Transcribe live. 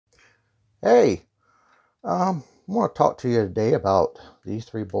Hey, I want to talk to you today about these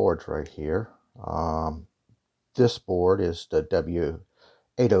three boards right here. This board is the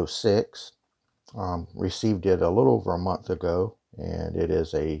W806. Received it a little over a month ago, and it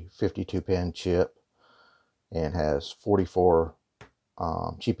is a 52-pin chip and has 44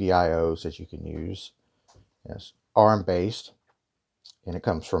 GPIOs that you can use. It's ARM based, and it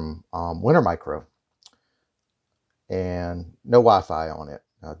comes from Winter Micro, and no Wi-Fi on it.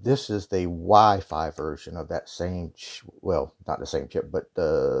 Now, this is the Wi-Fi version of that same, well, not the same chip, but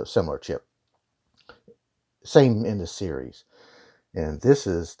the similar chip. Same in the series. And this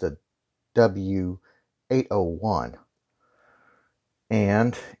is the W801.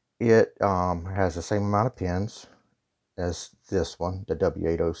 And it has the same amount of pins as this one, the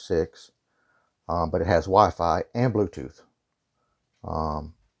W806, but it has Wi-Fi and Bluetooth.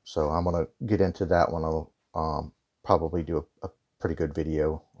 So I'm going to get into that one. I'll probably do a pretty good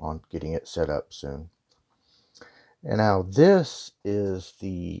video on getting it set up soon. And now this is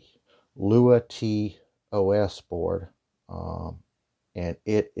the Lua TOS board, and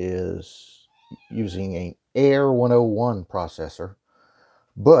it is using an Air101 processor,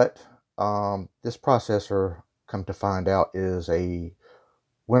 but this processor, come to find out, is a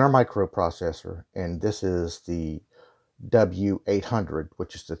Winter microprocessor, and this is the W800,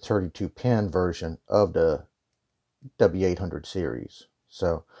 which is the 32-pin version of the W800 series.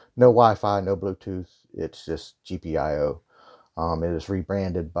 So no Wi-Fi, no Bluetooth. It's just GPIO. It is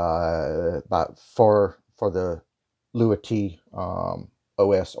rebranded for the Lua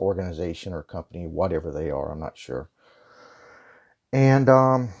OS organization or company, whatever they are. I'm not sure. And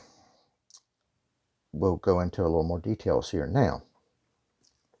we'll go into a little more details here now.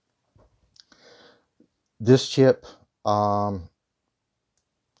 This chip comes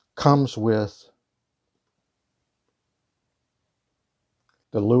with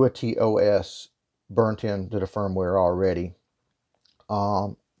the Lua TOS burnt into the firmware already.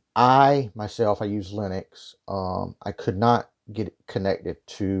 I use Linux. I could not get it connected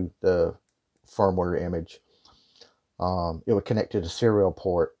to the firmware image. It would connect to the serial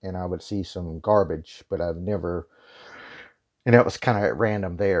port, and I would see some garbage, but I've never, and that was kind of at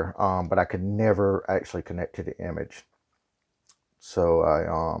random there, but I could never actually connect to the image. So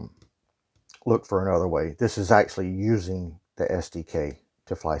I looked for another way. This is actually using the SDK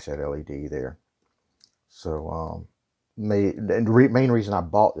to flash that LED there. So the main reason I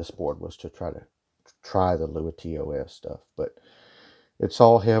bought this board was to try the Lua TOS stuff, but it's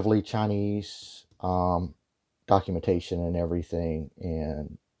all heavily Chinese documentation and everything,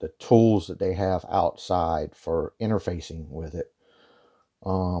 and the tools that they have outside for interfacing with it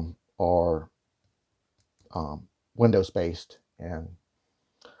are Windows based, and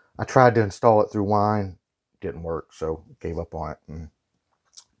I tried to install it through Wine, didn't work, so gave up on it and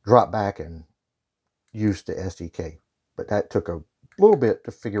dropped back and used the SDK. But that took a little bit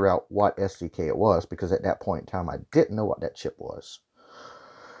to figure out what SDK it was, because at that point in time I didn't know what that chip was,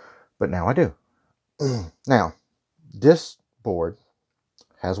 but now I do. Now this board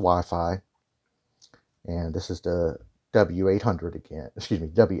has Wi-Fi, and this is the W800 again, excuse me,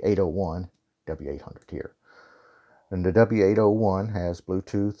 W801, W800 here. And the W801 has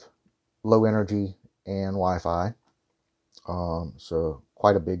Bluetooth, low energy, and Wi-Fi. So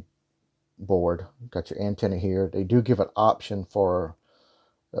quite a big board. Got your antenna here. They do give an option for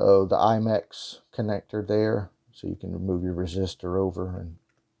the IMX connector there, so you can remove your resistor over and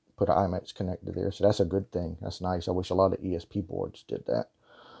put an IMX connector there. So that's a good thing. That's nice. I wish a lot of ESP boards did that.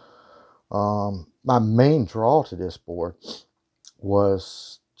 My main draw to this board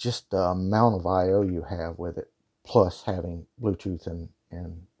was just the amount of I/O you have with it, plus having Bluetooth and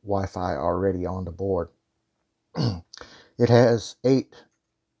Wi-Fi already on the board. It has 8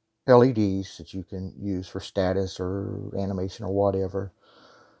 LEDs that you can use for status or animation or whatever.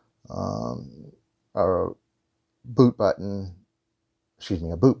 A boot button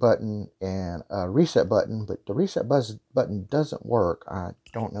and a reset button, but the reset button doesn't work. I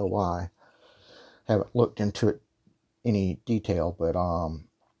don't know why. Haven't looked into it any detail, but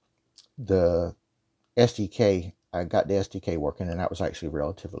the SDK, I got the SDK working, and that was actually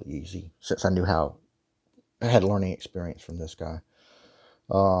relatively easy, since I knew how, I had learning experience from this guy.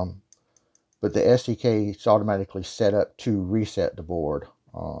 But the SDK is automatically set up to reset the board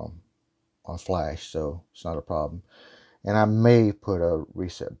on flash, so it's not a problem. And I may put a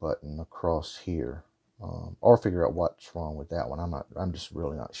reset button across here, or figure out what's wrong with that one. I'm just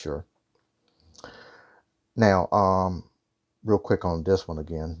really not sure. Now, real quick on this one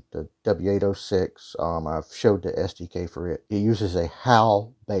again, the W806, I've showed the SDK for it. It uses a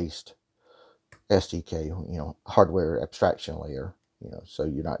HAL-based SDK, hardware abstraction layer, so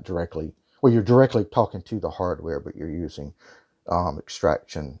you're not directly well, you're directly talking to the hardware, but you're using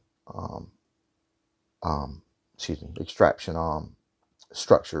extraction, extraction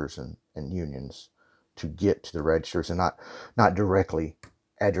structures and unions to get to the registers, and not directly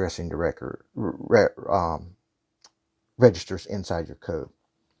addressing the registers inside your code.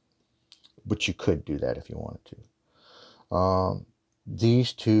 But you could do that if you wanted to.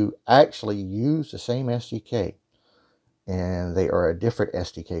 These two actually use the same SDK, and they are a different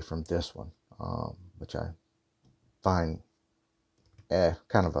SDK from this one, which I find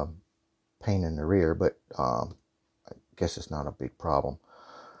kind of a pain in the rear, but I guess it's not a big problem.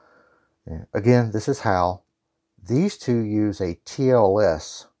 Yeah. Again, this is how. These two use a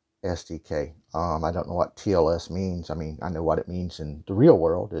TLS SDK. I don't know what TLS means. I mean, I know what it means in the real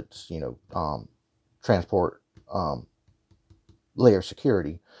world. It's, transport layer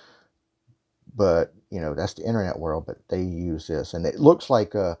security. But, that's the internet world, but they use this. And it looks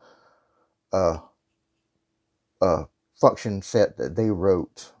like a function set that they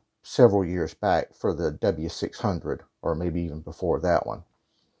wrote several years back for the W600, or maybe even before that one.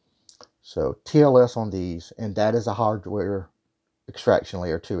 So TLS on these, and that is a hardware extraction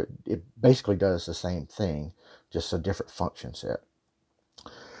layer too. It basically does the same thing, just a different function set.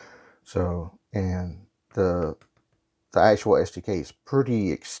 So, and the actual SDK is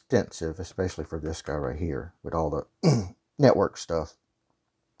pretty extensive, especially for this guy right here with all the network stuff.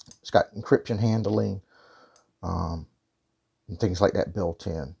 It's got encryption handling, and things like that built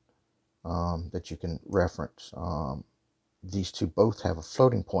in, that you can reference. These two both have a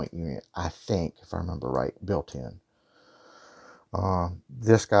floating point unit, I think, if I remember right, built in.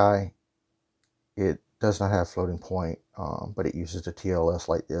 This guy, it does not have floating point, but it uses the TLS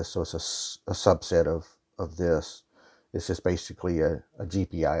like this, so it's a subset of this. It's just basically a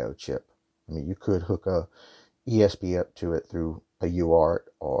GPIO chip. I mean, you could hook a ESP up to it through a UART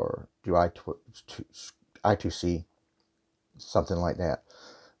or do I2C, something like that.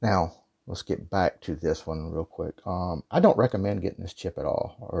 Now, let's get back to this one real quick. I don't recommend getting this chip at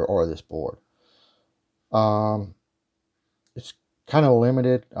all, or this board. It's kind of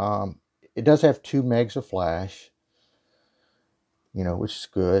limited. It does have 2 megs of flash, which is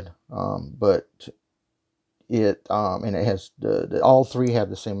good. But it and it has all 3 have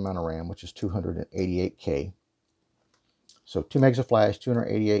the same amount of RAM, which is 288K. So 2 megs of flash,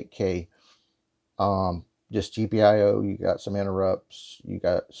 288K. Just GPIO. You got some interrupts. You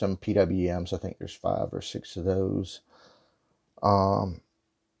got some PWMs. I think there's 5 or 6 of those.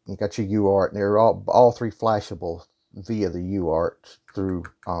 You got your UART, and they're all 3 flashable via the UART through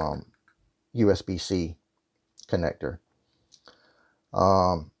USB-C connector.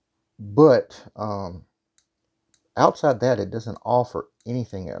 But outside that, it doesn't offer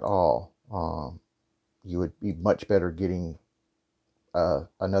anything at all. You would be much better getting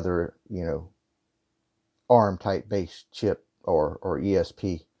another, ARM type based chip or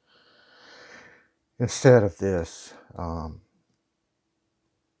ESP instead of this. One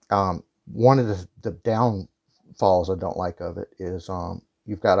of the downfalls I don't like of it is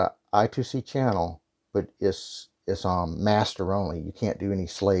you've got a I2C channel, but it's master only. You can't do any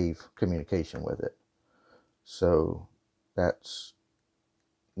slave communication with it. So that's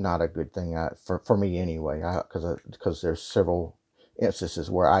not a good thing for me anyway, because there's several instances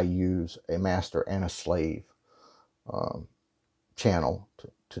where I use a master and a slave channel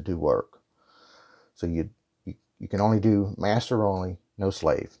to do work. So you can only do master only, no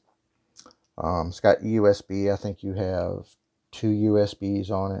slave. It's got USB. I think you have 2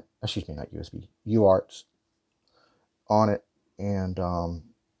 USBs on it. Excuse me, not USB, UARTs on it, and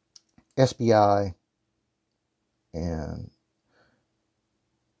SPI, and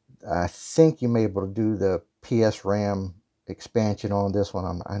I think you may be able to do the PS RAM expansion on this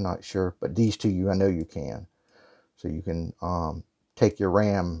one. I'm not sure, but these two I know you can. So you can take your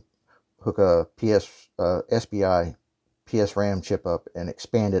RAM, hook a SPI PS RAM chip up, and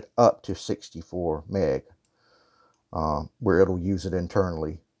expand it up to 64 meg, where it'll use it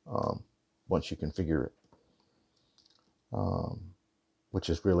internally once you configure it, which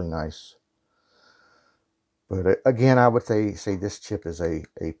is really nice. But again, I would say this chip is a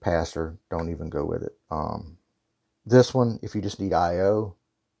passer. Don't even go with it. This one, if you just need I/O,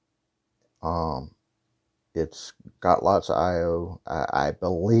 it's got lots of I/O. I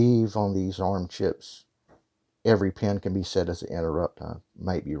believe on these ARM chips, every pin can be set as an interrupt. I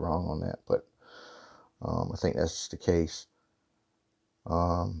might be wrong on that, but I think that's the case.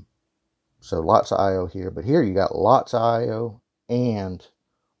 So lots of I/O here, but here you got lots of I/O and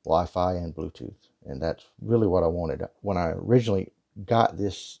Wi-Fi and Bluetooth, and that's really what I wanted. When I originally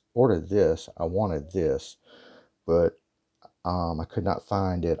ordered this, I wanted this, but I could not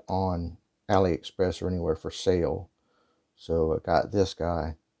find it on AliExpress or anywhere for sale. So I got this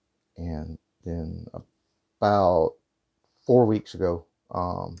guy, and then about 4 weeks ago,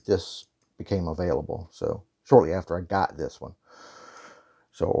 this became available. So shortly after I got this one,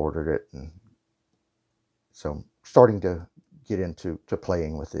 so I ordered it, and so I'm starting to get into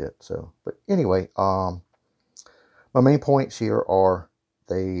playing with it. So, but anyway, my main points here are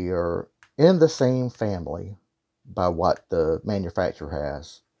they are in the same family by what the manufacturer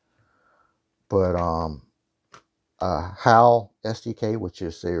has, but HAL SDK, which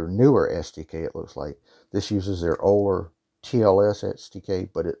is their newer SDK, it looks like this uses their older TLS SDK,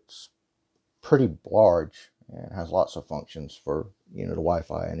 but it's pretty large and has lots of functions for, you know, the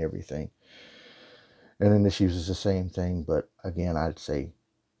Wi-Fi and everything. And then this uses the same thing, but again, I'd say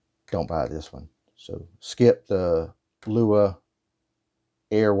don't buy this one. So skip the Lua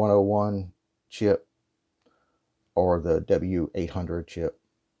Air101 chip or the W800 chip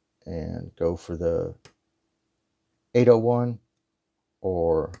and go for the 801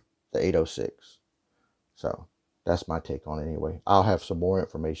 or the 806. So that's my take on it anyway. I'll have some more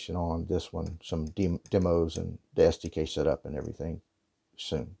information on this one, some demos and the SDK setup and everything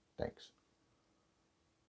soon. Thanks.